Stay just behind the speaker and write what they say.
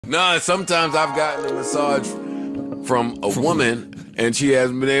Nah, sometimes I've gotten a massage from a woman, and she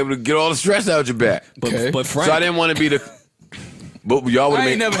hasn't been able to get all the stress out your back. But Frank, so I didn't want to be the. But y'all would have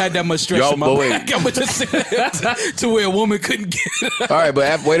I ain't never had that much stress in my back. I'm just saying to where a woman couldn't get it. All right,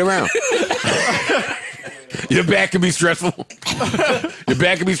 but wait around. Your back can be stressful. Your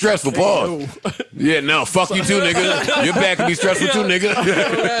back can be stressful. Pause. Yeah, no, fuck you too, nigga. Your back can be stressful too, nigga.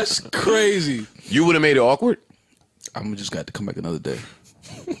 That's crazy. You would have made it awkward? I'm just got to come back another day.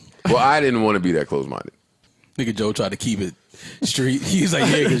 Well, I didn't want to be that close-minded. Nigga Joe tried to keep it street. He's like,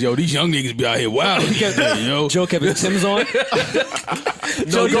 yeah, because, yo, these young niggas be out here wild. Yo. Joe kept his Timbs on.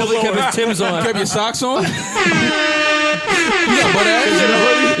 Joe definitely kept his Timbs on. Kept your socks on?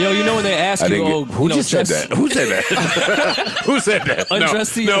 Yo, you know when they ask you, who just said that? Who said that? Who said that?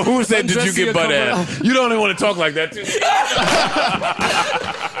 Undress to no, who said did you get butt ass? You don't even want to talk like that, too.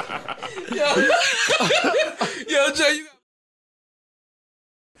 Yo, Jay, you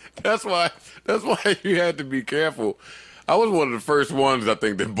That's why you had to be careful. I was one of the first ones, I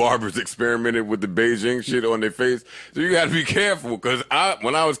think, that barbers experimented with the Beijing shit on their face. So you got to be careful, because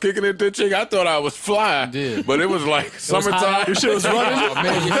when I was kicking it to chick, I thought I was fly. But it was like summertime. Your shit was running. Oh,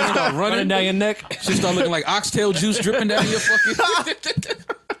 man, your head start running down your neck. Shit start looking like oxtail juice dripping down your fucking...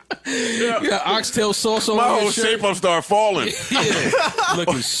 You got oxtail sauce on my your whole shirt. shape-up start falling. Yeah,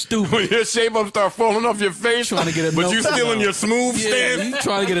 looking stupid. When your shape-up start falling off your face, Trying to get a but number. you still in your smooth Yeah, stance. you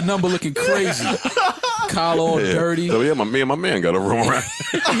trying to get a number looking crazy. Collar all dirty. So yeah, me and my man got to roll around.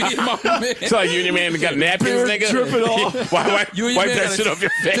 Me and my man. It's like you and your man got napkins, nigga. dripping off. Wipe You and your man that got shit a- off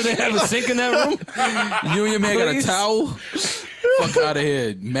your Do face. they have a sink in that room? You and your man got a Please? towel. Fuck out of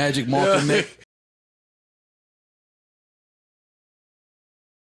here, magic marker, Nick.